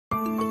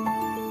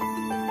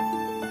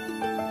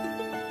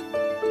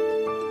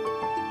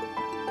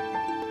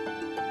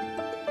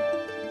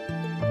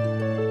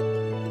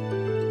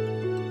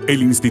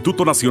El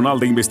Instituto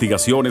Nacional de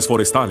Investigaciones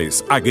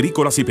Forestales,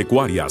 Agrícolas y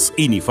Pecuarias,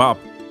 Inifap,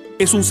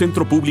 es un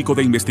centro público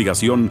de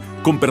investigación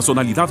con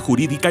personalidad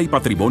jurídica y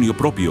patrimonio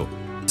propio,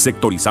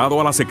 sectorizado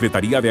a la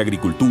Secretaría de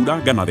Agricultura,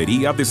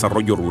 Ganadería,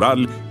 Desarrollo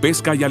Rural,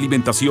 Pesca y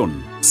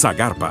Alimentación,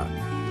 SAGARPA.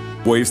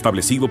 Fue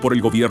establecido por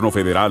el Gobierno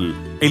Federal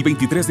el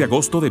 23 de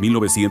agosto de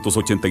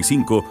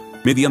 1985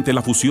 mediante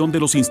la fusión de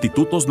los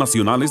Institutos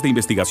Nacionales de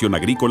Investigación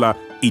Agrícola,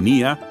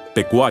 INIA,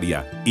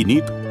 Pecuaria,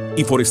 INIP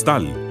y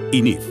Forestal,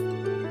 INIF.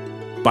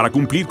 Para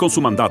cumplir con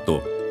su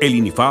mandato, el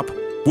Inifap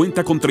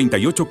cuenta con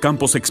 38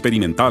 campos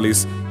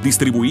experimentales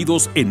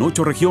distribuidos en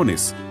 8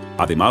 regiones,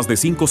 además de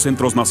 5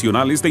 centros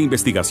nacionales de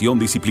investigación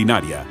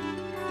disciplinaria.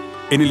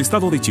 En el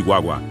estado de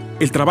Chihuahua,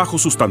 el trabajo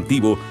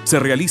sustantivo se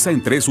realiza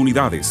en 3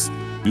 unidades: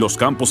 los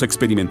campos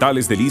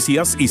experimentales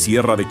Delicias y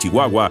Sierra de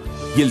Chihuahua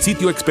y el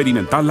sitio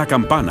experimental La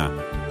Campana,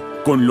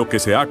 con lo que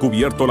se ha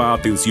cubierto la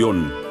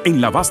atención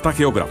en la vasta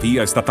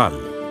geografía estatal.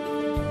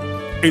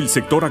 El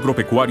sector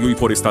agropecuario y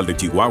forestal de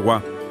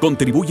Chihuahua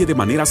contribuye de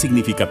manera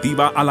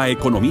significativa a la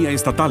economía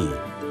estatal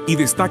y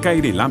destaca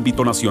en el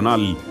ámbito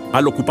nacional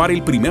al ocupar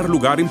el primer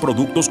lugar en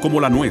productos como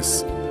la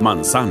nuez,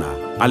 manzana,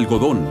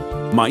 algodón,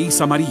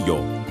 maíz amarillo,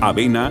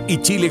 avena y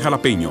chile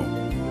jalapeño.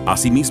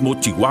 Asimismo,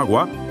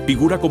 Chihuahua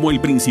figura como el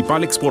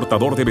principal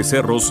exportador de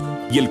becerros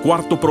y el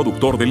 4º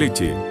productor de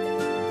leche.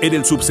 En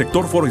el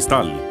subsector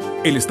forestal,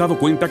 el estado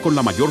cuenta con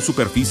la mayor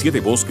superficie de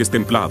bosques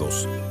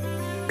templados.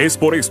 Es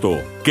por esto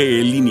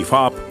que el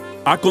Inifap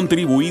ha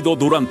contribuido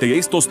durante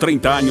estos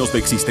 30 años de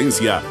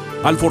existencia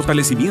al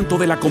fortalecimiento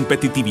de la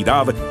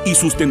competitividad y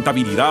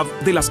sustentabilidad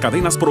de las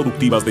cadenas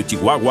productivas de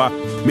Chihuahua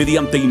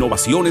mediante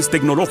innovaciones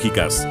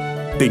tecnológicas,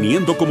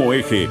 teniendo como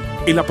eje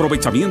el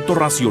aprovechamiento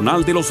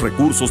racional de los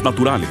recursos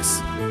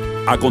naturales.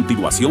 A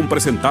continuación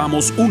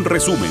presentamos un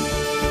resumen.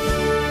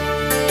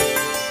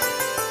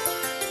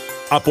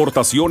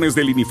 Aportaciones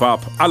del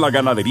Inifap a la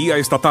ganadería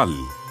estatal.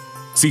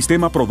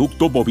 Sistema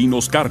Producto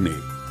Bovinos Carne.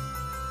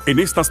 En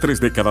estas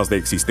 3 décadas de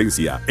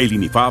existencia, el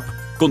Inifap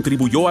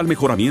contribuyó al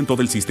mejoramiento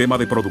del sistema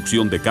de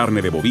producción de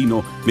carne de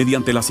bovino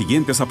mediante las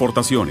siguientes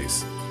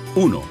aportaciones.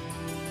 1.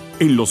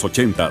 En los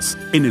 80s,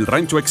 en el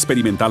rancho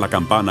experimental La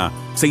Campana,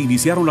 se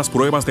iniciaron las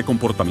pruebas de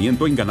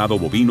comportamiento en ganado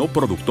bovino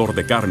productor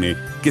de carne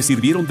que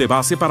sirvieron de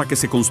base para que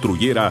se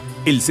construyera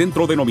el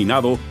centro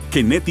denominado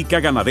Genética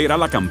Ganadera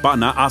La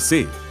Campana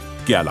AC,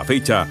 que a la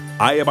fecha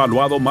ha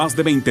evaluado más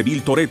de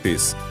 20,000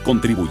 toretes,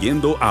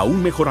 contribuyendo a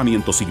un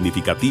mejoramiento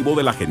significativo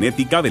de la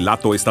genética del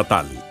hato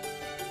estatal.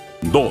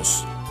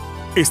 2.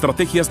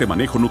 Estrategias de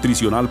manejo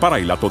nutricional para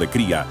el hato de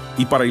cría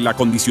y para el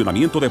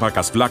acondicionamiento de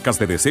vacas flacas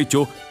de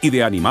desecho y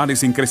de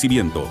animales en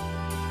crecimiento.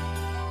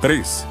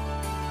 3.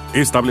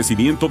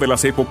 Establecimiento de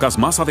las épocas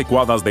más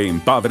adecuadas de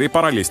empadre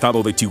para el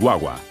estado de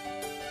Chihuahua.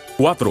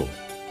 4.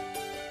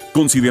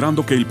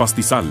 Considerando que el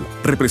pastizal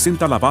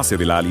representa la base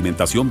de la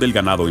alimentación del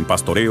ganado en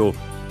pastoreo,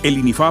 el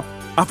Inifap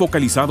ha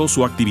focalizado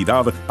su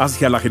actividad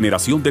hacia la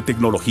generación de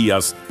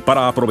tecnologías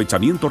para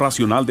aprovechamiento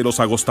racional de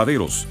los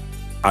agostaderos.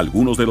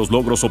 Algunos de los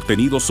logros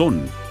obtenidos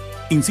son: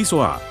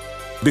 inciso A,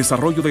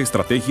 desarrollo de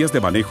estrategias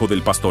de manejo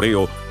del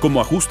pastoreo como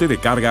ajuste de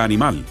carga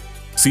animal,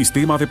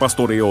 sistema de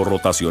pastoreo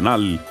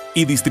rotacional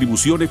y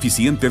distribución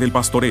eficiente del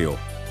pastoreo.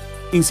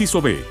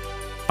 Inciso B,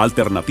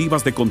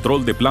 alternativas de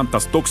control de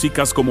plantas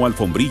tóxicas como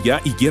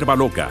alfombrilla y hierba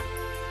loca,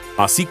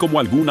 así como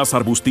algunas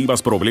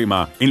arbustivas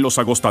problema en los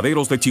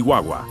agostaderos de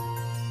Chihuahua.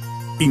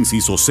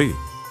 Inciso C,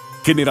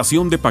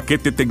 generación de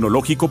paquete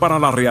tecnológico para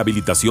la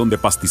rehabilitación de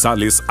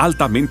pastizales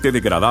altamente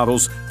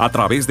degradados a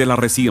través de la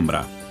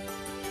resiembra.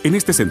 En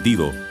este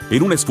sentido,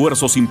 en un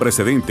esfuerzo sin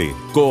precedente,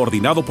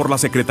 coordinado por la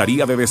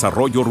Secretaría de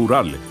Desarrollo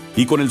Rural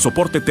y con el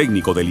soporte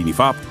técnico del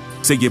Inifap,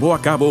 se llevó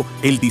a cabo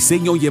el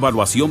diseño y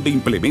evaluación de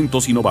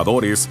implementos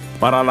innovadores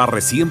para la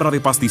resiembra de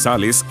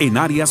pastizales en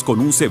áreas con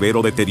un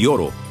severo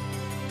deterioro,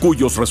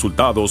 cuyos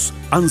resultados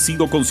han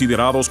sido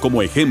considerados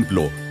como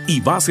ejemplo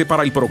y base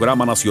para el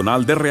Programa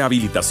Nacional de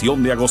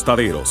Rehabilitación de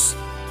Agostaderos.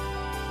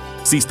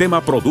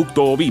 Sistema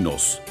Producto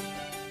Ovinos.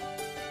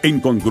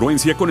 En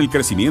congruencia con el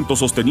crecimiento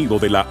sostenido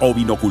de la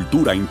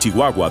ovinocultura en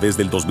Chihuahua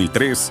desde el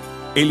 2003,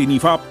 el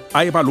Inifap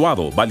ha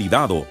evaluado,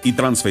 validado y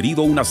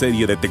transferido una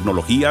serie de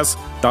tecnologías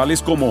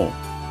tales como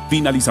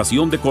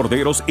finalización de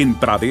corderos en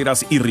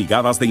praderas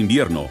irrigadas de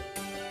invierno,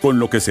 con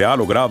lo que se ha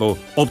logrado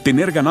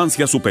obtener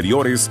ganancias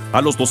superiores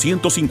a los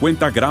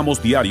 250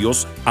 gramos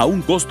diarios a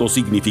un costo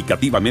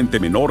significativamente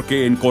menor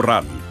que en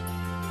corral.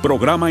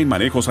 Programa en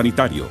manejo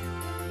sanitario.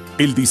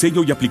 El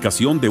diseño y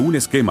aplicación de un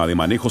esquema de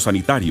manejo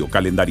sanitario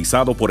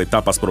calendarizado por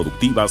etapas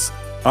productivas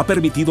ha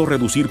permitido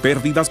reducir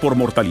pérdidas por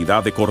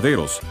mortalidad de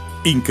corderos,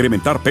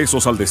 incrementar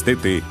pesos al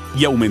destete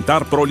y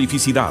aumentar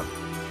prolificidad.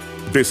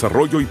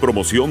 Desarrollo y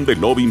promoción de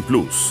Novin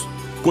Plus.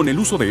 Con el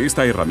uso de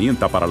esta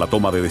herramienta para la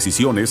toma de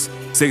decisiones,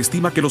 se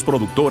estima que los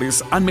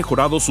productores han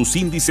mejorado sus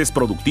índices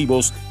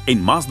productivos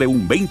en más de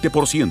un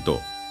 20%.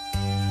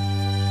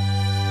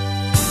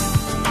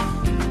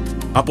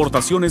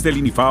 Aportaciones del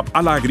Inifap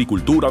a la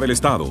agricultura del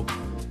estado.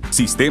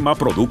 Sistema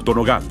Producto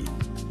Nogal.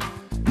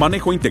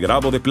 Manejo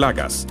integrado de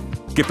plagas.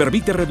 que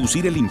permite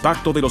reducir el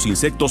impacto de los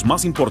insectos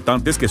más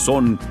importantes que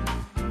son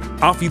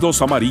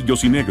áfidos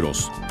amarillos y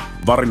negros,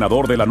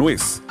 barrenador de la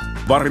nuez,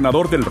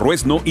 barrenador del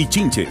ruesno y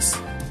chinches.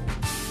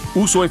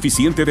 Uso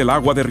eficiente del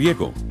agua de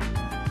riego.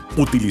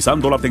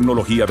 Utilizando la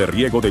tecnología de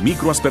riego de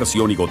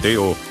microaspersión y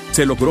goteo,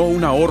 se logró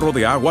un ahorro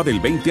de agua del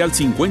 20 al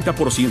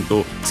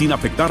 50% sin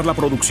afectar la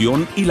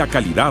producción y la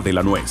calidad de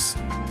la nuez.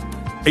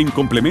 En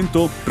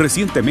complemento,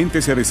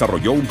 recientemente se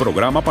desarrolló un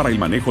programa para el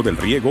manejo del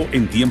riego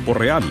en tiempo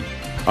real,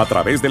 a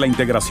través de la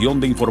integración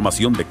de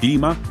información de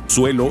clima,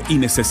 suelo y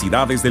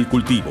necesidades del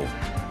cultivo.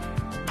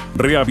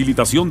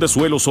 Rehabilitación de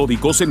suelos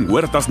sódicos en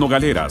huertas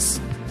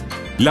nogaleras.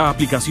 La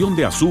aplicación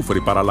de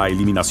azufre para la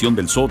eliminación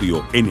del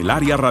sodio en el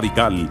área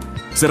radical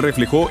se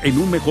reflejó en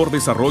un mejor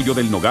desarrollo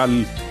del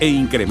nogal e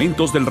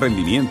incrementos del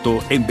rendimiento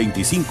en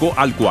 25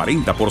 al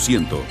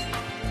 40%.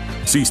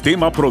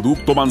 Sistema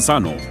Producto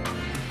Manzano.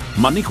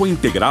 Manejo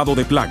integrado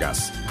de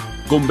plagas,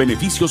 con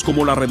beneficios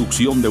como la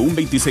reducción de un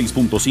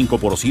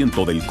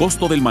 26.5% del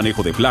costo del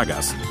manejo de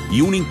plagas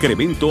y un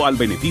incremento al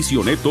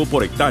beneficio neto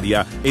por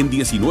hectárea en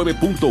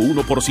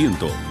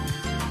 19.1%.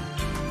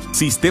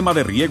 Sistema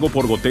de riego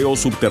por goteo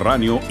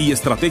subterráneo y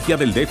estrategia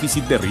del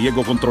déficit de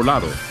riego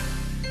controlado.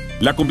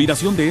 La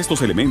combinación de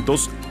estos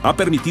elementos ha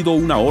permitido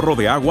un ahorro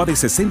de agua de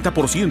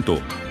 60%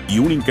 y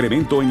un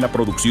incremento en la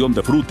producción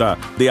de fruta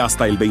de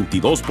hasta el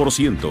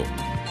 22%.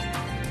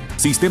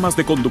 Sistemas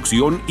de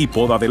conducción y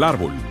poda del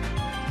árbol.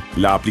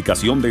 La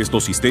aplicación de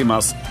estos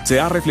sistemas se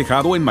ha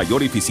reflejado en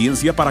mayor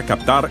eficiencia para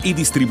captar y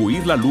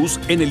distribuir la luz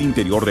en el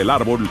interior del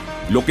árbol,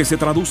 lo que se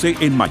traduce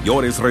en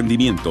mayores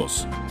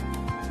rendimientos.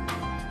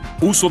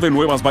 Uso de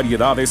nuevas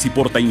variedades y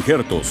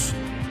portainjertos.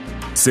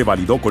 Se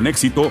validó con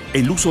éxito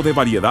el uso de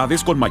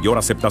variedades con mayor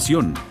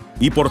aceptación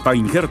y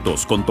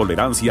portainjertos con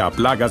tolerancia a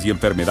plagas y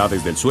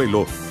enfermedades del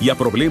suelo y a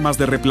problemas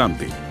de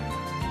replante.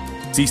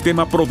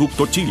 Sistema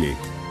Producto Chile.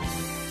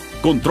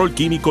 Control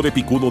químico de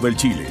picudo del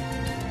chile.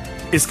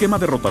 Esquema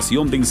de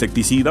rotación de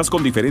insecticidas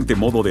con diferente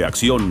modo de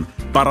acción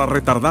para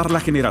retardar la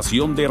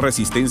generación de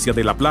resistencia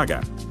de la plaga,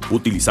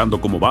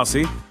 utilizando como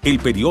base el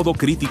periodo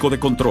crítico de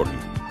control.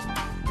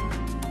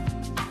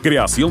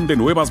 Creación de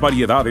nuevas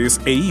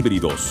variedades e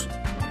híbridos.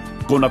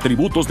 Con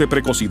atributos de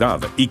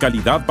precocidad y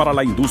calidad para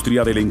la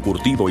industria del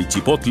encurtido y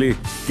chipotle,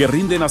 que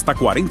rinden hasta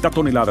 40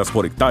 toneladas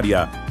por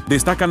hectárea,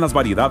 destacan las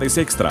variedades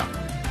extra,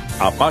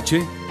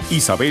 Apache,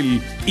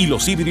 Isabel y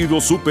los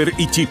híbridos Super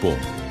y Chipo.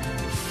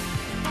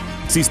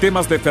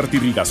 Sistemas de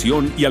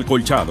fertirrigación y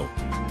alcolchado.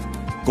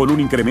 Con un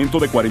incremento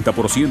de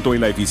 40%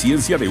 en la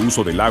eficiencia de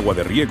uso del agua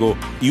de riego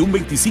y un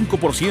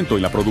 25%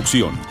 en la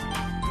producción.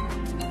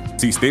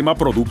 Sistema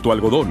Producto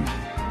Algodón.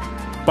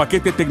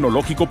 Paquete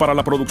tecnológico para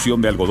la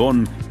producción de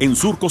algodón en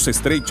surcos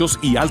estrechos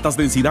y altas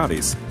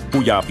densidades,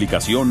 cuya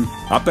aplicación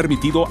ha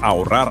permitido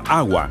ahorrar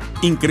agua,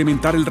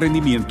 incrementar el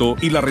rendimiento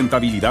y la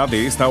rentabilidad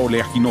de esta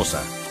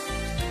oleaginosa.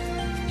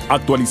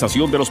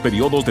 Actualización de los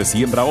periodos de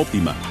siembra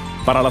óptima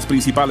para las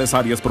principales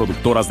áreas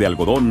productoras de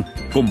algodón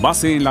con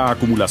base en la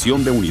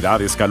acumulación de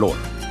unidades calor.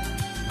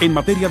 En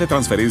materia de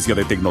transferencia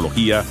de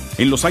tecnología,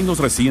 en los años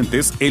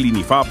recientes, el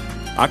Inifap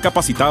ha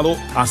capacitado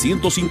a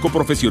 105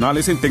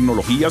 profesionales en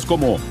tecnologías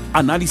como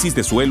análisis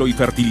de suelo y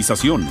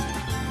fertilización,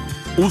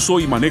 uso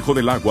y manejo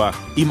del agua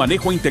y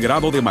manejo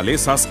integrado de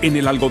malezas en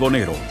el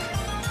algodonero.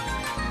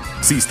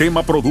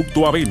 Sistema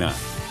Producto Avena.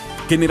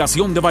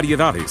 Generación de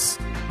variedades.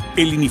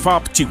 El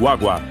Inifap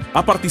Chihuahua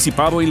ha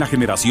participado en la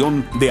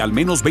generación de al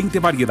menos 20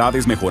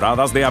 variedades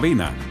mejoradas de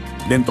avena,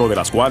 dentro de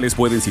las cuales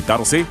pueden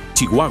citarse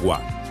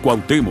Chihuahua,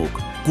 Cuauhtémoc,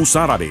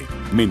 Cusárabe,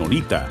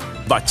 Menonita,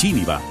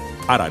 Bachíniba,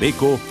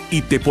 Arareco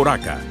y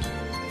Teporaca.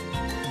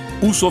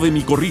 Uso de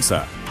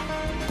micorriza.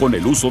 Con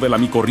el uso de la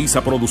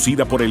micorriza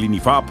producida por el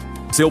Inifap,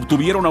 se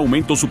obtuvieron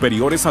aumentos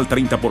superiores al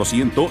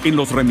 30% en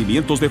los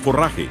rendimientos de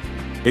forraje.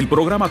 El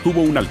programa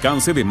tuvo un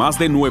alcance de más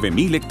de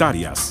 9.000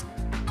 hectáreas.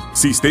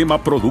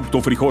 Sistema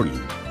Producto Frijol.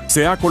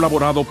 Se ha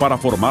colaborado para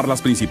formar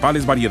las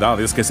principales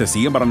variedades que se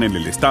siembran en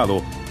el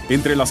estado,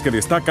 entre las que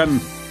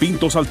destacan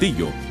Pinto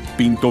Saltillo,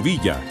 Pinto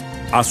Villa,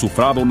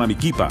 Azufrado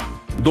Namiquipa,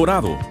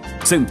 Dorado,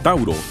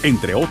 Centauro,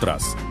 entre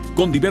otras,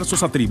 con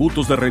diversos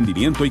atributos de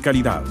rendimiento y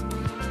calidad.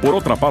 Por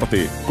otra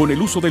parte, con el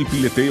uso del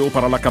pileteo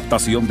para la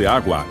captación de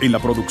agua en la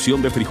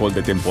producción de frijol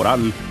de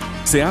temporal,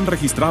 se han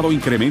registrado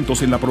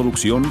incrementos en la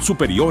producción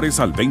superiores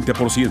al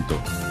 20%.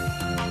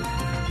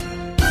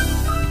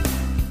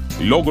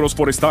 Logros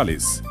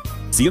forestales.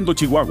 Siendo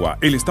Chihuahua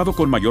el estado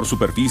con mayor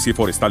superficie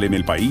forestal en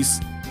el país,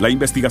 la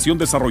investigación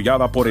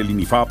desarrollada por el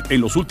Inifap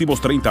en los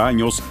últimos 30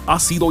 años ha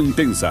sido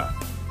intensa.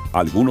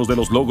 Algunos de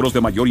los logros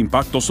de mayor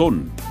impacto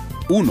son: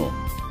 1.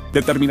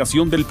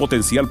 Determinación del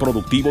potencial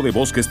productivo de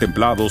bosques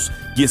templados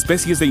y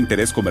especies de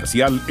interés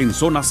comercial en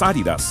zonas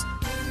áridas.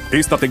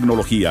 Esta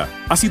tecnología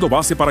ha sido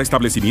base para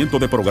establecimiento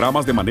de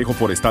programas de manejo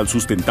forestal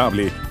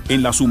sustentable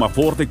en la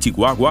Sumafor de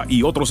Chihuahua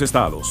y otros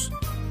estados.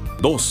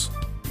 2.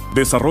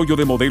 Desarrollo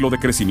de modelo de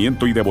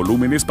crecimiento y de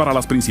volúmenes para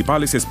las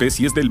principales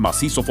especies del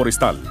macizo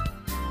forestal.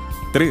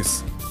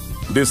 3.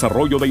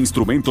 Desarrollo de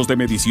instrumentos de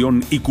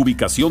medición y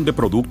cubicación de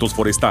productos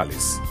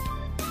forestales.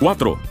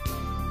 4.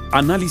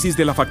 Análisis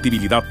de la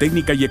factibilidad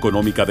técnica y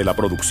económica de la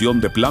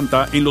producción de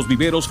planta en los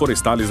viveros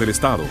forestales del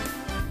Estado.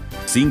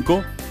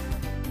 5.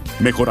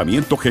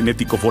 Mejoramiento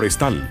genético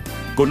forestal,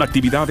 con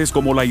actividades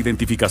como la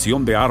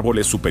identificación de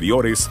árboles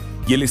superiores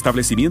y el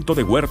establecimiento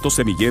de huertos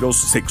semilleros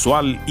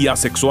sexual y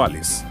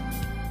asexuales.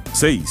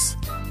 6.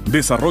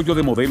 Desarrollo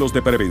de modelos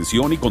de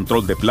prevención y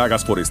control de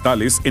plagas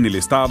forestales en el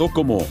Estado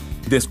como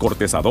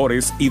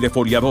descortezadores y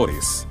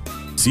defoliadores.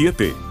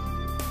 7.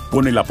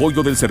 Con el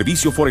apoyo del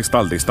Servicio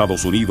Forestal de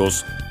Estados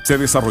Unidos, se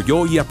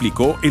desarrolló y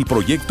aplicó el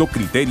proyecto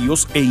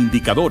Criterios e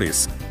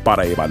Indicadores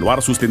para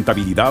evaluar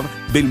sustentabilidad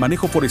del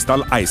manejo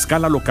forestal a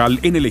escala local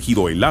en el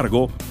ejido El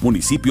Largo,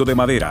 municipio de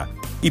Madera,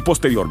 y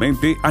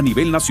posteriormente a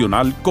nivel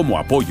nacional como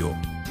apoyo.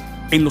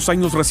 En los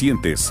años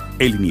recientes,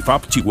 el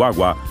Inifap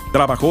Chihuahua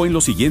trabajó en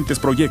los siguientes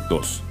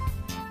proyectos: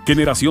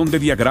 generación de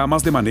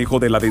diagramas de manejo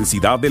de la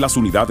densidad de las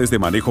unidades de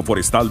manejo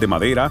forestal de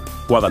Madera,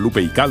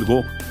 Guadalupe y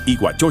Calvo y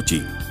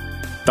Huachochi.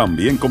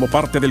 También como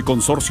parte del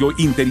consorcio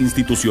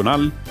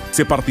interinstitucional,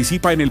 se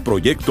participa en el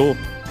proyecto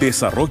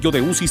Desarrollo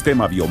de un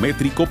sistema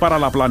biométrico para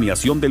la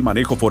planeación del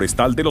manejo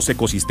forestal de los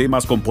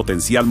ecosistemas con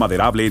potencial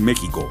maderable en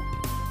México.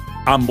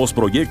 Ambos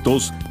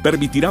proyectos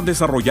permitirán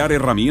desarrollar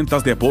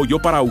herramientas de apoyo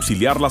para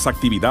auxiliar las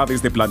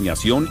actividades de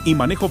planeación y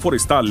manejo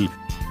forestal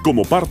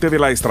como parte de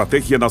la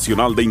Estrategia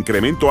Nacional de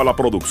Incremento a la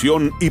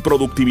Producción y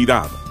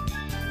Productividad.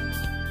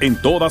 En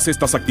todas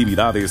estas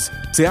actividades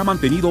se ha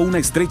mantenido una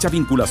estrecha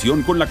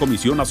vinculación con la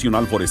Comisión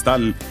Nacional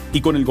Forestal y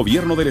con el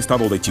Gobierno del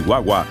Estado de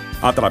Chihuahua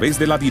a través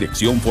de la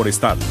Dirección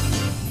Forestal.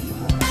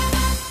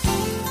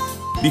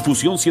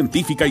 Difusión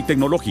científica y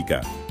tecnológica.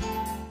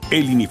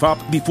 El Inifap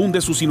difunde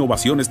sus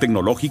innovaciones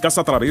tecnológicas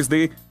a través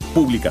de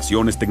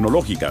publicaciones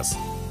tecnológicas,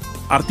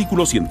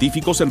 artículos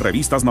científicos en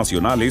revistas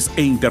nacionales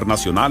e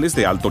internacionales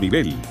de alto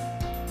nivel,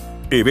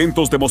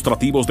 eventos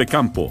demostrativos de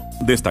campo,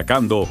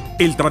 destacando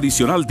el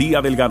tradicional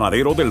Día del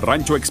Ganadero del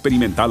Rancho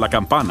Experimental La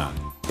Campana,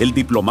 el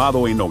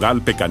diplomado en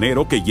Nogal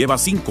Pecanero que lleva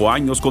 5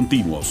 años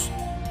continuos.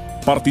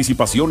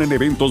 Participación en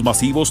eventos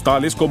masivos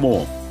tales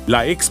como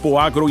la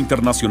Expo Agro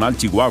Internacional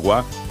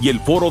Chihuahua y el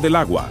Foro del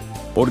Agua,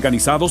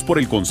 organizados por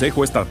el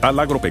Consejo Estatal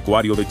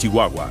Agropecuario de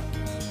Chihuahua.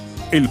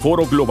 El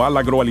Foro Global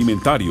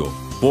Agroalimentario,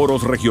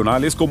 foros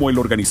regionales como el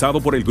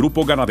organizado por el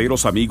Grupo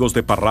Ganaderos Amigos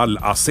de Parral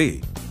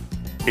AC,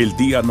 el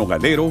Día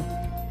Nogalero,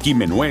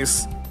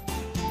 Quimenués,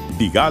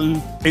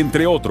 Digal,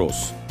 entre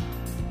otros.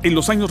 En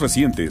los años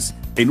recientes,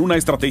 en una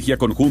estrategia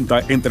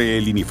conjunta entre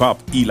el Inifap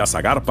y la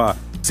Zagarpa,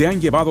 se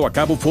han llevado a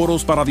cabo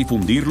foros para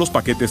difundir los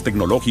paquetes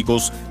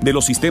tecnológicos de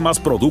los sistemas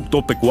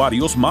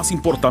producto-pecuarios más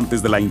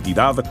importantes de la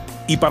entidad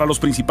y para los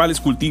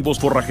principales cultivos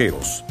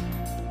forrajeros.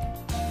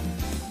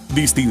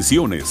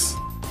 Distinciones.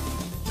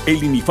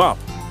 El Inifap,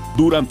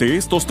 durante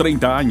estos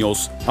 30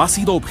 años, ha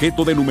sido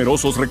objeto de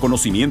numerosos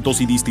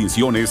reconocimientos y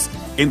distinciones,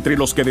 entre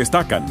los que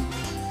destacan: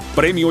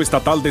 Premio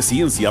Estatal de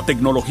Ciencia,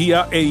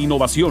 Tecnología e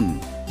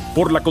Innovación,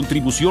 por la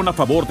contribución a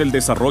favor del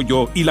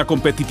desarrollo y la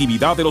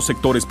competitividad de los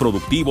sectores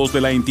productivos de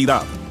la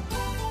entidad.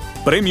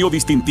 Premio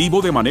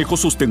Distintivo de Manejo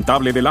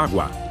Sustentable del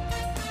Agua,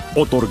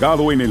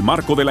 otorgado en el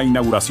marco de la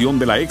inauguración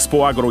de la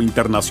Expo Agro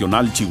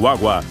Internacional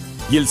Chihuahua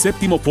y el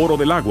 7º Foro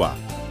del Agua,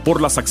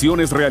 por las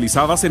acciones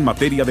realizadas en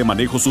materia de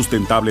manejo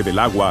sustentable del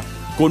agua,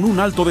 con un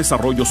alto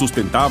desarrollo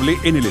sustentable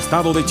en el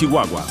estado de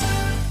Chihuahua.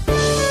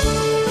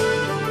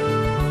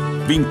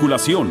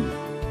 Vinculación.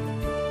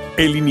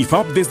 El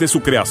Inifap, desde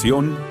su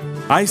creación,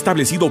 ha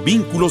establecido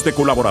vínculos de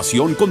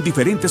colaboración con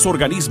diferentes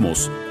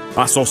organismos,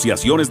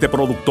 asociaciones de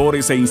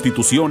productores e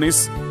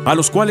instituciones a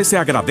los cuales se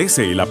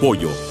agradece el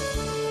apoyo.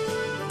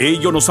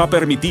 Ello nos ha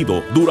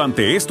permitido,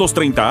 durante estos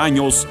 30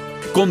 años,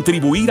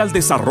 contribuir al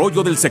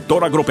desarrollo del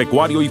sector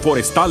agropecuario y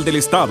forestal del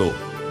Estado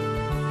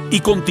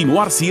y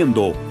continuar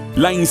siendo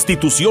la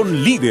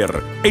institución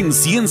líder en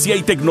ciencia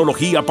y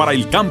tecnología para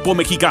el campo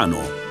mexicano.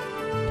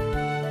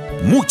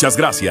 Muchas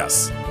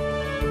gracias.